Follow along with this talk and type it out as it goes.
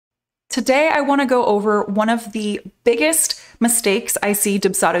Today, I want to go over one of the biggest mistakes I see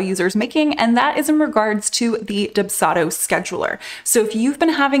Dubsado users making, and that is in regards to the Dubsado scheduler. So if you've been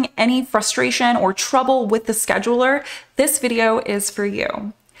having any frustration or trouble with the scheduler, this video is for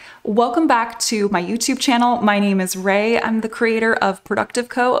you. Welcome back to my YouTube channel. My name is Ray. I'm the creator of Productive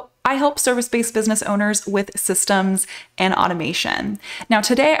Co. I help service-based business owners with systems and automation. Now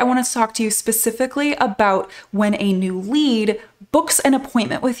today I want to talk to you specifically about when a new lead books an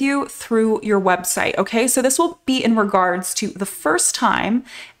appointment with you through your website, okay? So this will be in regards to the first time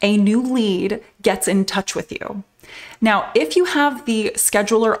a new lead gets in touch with you. Now, if you have the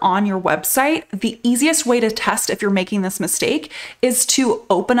scheduler on your website, the easiest way to test if you're making this mistake is to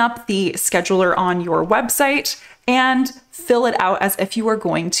open up the scheduler on your website and fill it out as if you were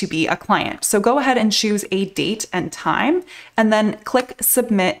going to be a client. So go ahead and choose a date and time, and then click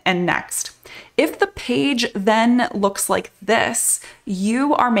Submit and Next. If the page then looks like this,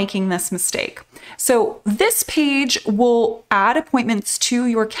 you are making this mistake. So this page will add appointments to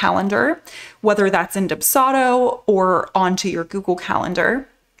your calendar, whether that's in Dubsado or onto your Google Calendar.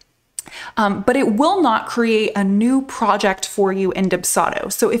 But it will not create a new project for you in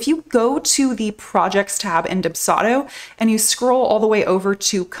Dubsado. So if you go to the Projects tab in Dubsado and you scroll all the way over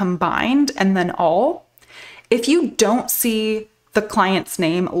to Combined and then All, if you don't see the client's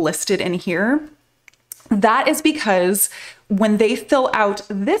name listed in here, that is because when they fill out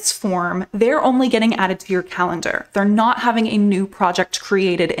this form, they're only getting added to your calendar. They're not having a new project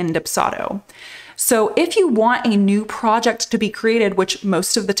created in Dubsado. So if you want a new project to be created, which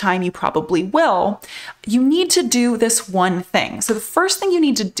most of the time you probably will, you need to do this one thing. So the first thing you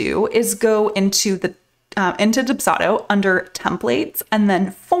need to do is go into Dubsado under Templates and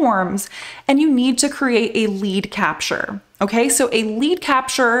then Forms, and you need to create a lead capture. Okay, so a lead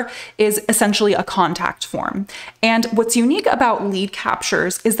capture is essentially a contact form. And what's unique about lead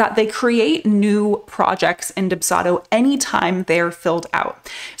captures is that they create new projects in Dubsado anytime they're filled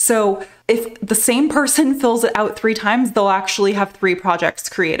out. So if the same person fills it out 3 times, they'll actually have 3 projects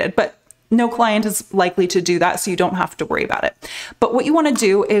created. But no client is likely to do that, so you don't have to worry about it. But what you want to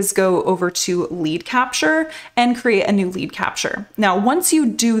do is go over to lead capture and create a new lead capture. Now, once you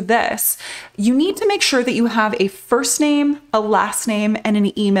do this, you need to make sure that you have a first name, a last name, and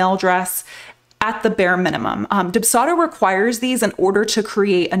an email address at the bare minimum. Dubsado requires these in order to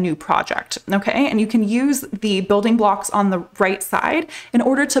create a new project, okay? And you can use the building blocks on the right side in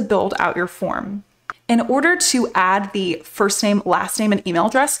order to build out your form. In order to add the first name, last name, and email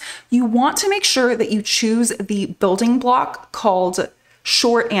address, you want to make sure that you choose the building block called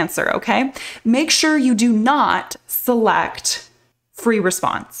short answer, okay? Make sure you do not select free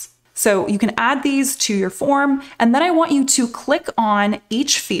response. So you can add these to your form, and then I want you to click on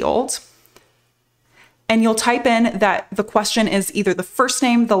each field, and you'll type in that the question is either the first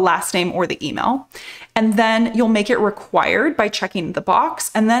name, the last name, or the email. And then you'll make it required by checking the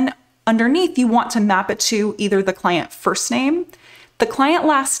box, and then underneath, you want to map it to either the client first name, the client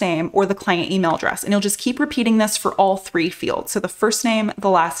last name, or the client email address. And you'll just keep repeating this for all 3 fields. So the first name, the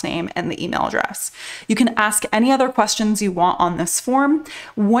last name, and the email address. You can ask any other questions you want on this form.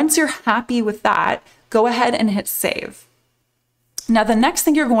 Once you're happy with that, go ahead and hit save. Now, the next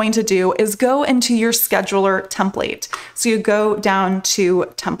thing you're going to do is go into your scheduler template. So you go down to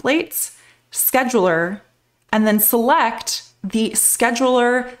Templates, Scheduler, and then select the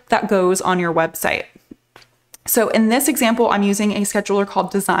scheduler that goes on your website. So in this example, I'm using a scheduler called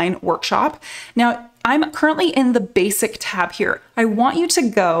Design Workshop. Now, I'm currently in the Basic tab here. I want you to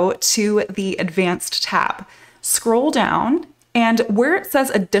go to the Advanced tab. Scroll down, and where it says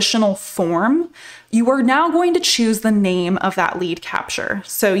Additional Form, you are now going to choose the name of that lead capture.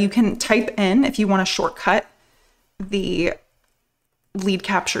 So you can type in, if you want to shortcut, the lead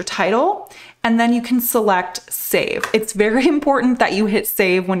capture title, and then you can select save. It's very important that you hit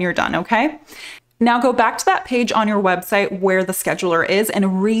save when you're done, okay? Now go back to that page on your website where the scheduler is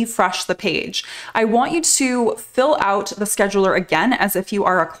and refresh the page. I want you to fill out the scheduler again as if you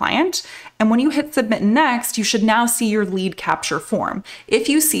are a client. And when you hit submit next, you should now see your lead capture form. If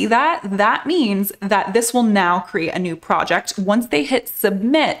you see that, that means that this will now create a new project once they hit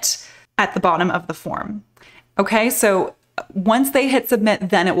submit at the bottom of the form. Okay, so once they hit submit,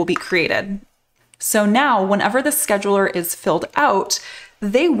 then it will be created. So now whenever the scheduler is filled out,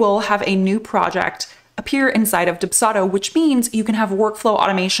 they will have a new project appear inside of Dubsado, which means you can have workflow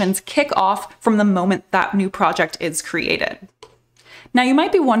automations kick off from the moment that new project is created. Now you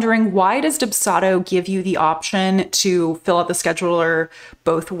might be wondering, why does Dubsado give you the option to fill out the scheduler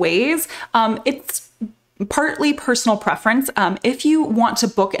both ways? It's partly personal preference. If you want to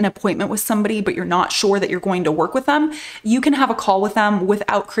book an appointment with somebody, but you're not sure that you're going to work with them, you can have a call with them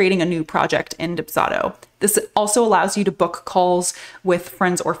without creating a new project in Dubsado. This also allows you to book calls with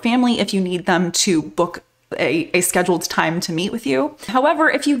friends or family if you need them to book a scheduled time to meet with you. However,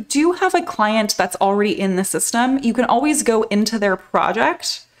 if you do have a client that's already in the system, you can always go into their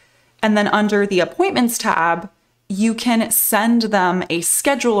project, and then under the appointments tab, you can send them a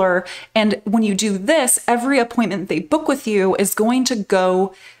scheduler. And when you do this, every appointment they book with you is going to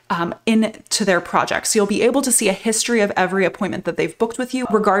go into their project. So you'll be able to see a history of every appointment that they've booked with you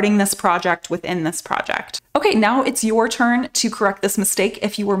regarding this project within this project. Okay, now it's your turn to correct this mistake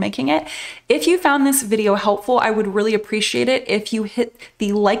if you were making it. If you found this video helpful, I would really appreciate it if you hit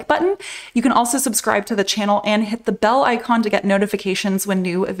the like button. You can also subscribe to the channel and hit the bell icon to get notifications when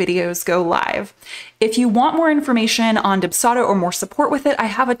new videos go live. If you want more information on Dubsado or more support with it, I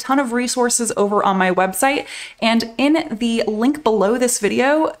have a ton of resources over on my website. And in the link below this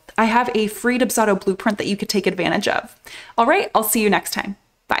video, I have a free Dubsado blueprint that you could take advantage of. All right, I'll see you next time.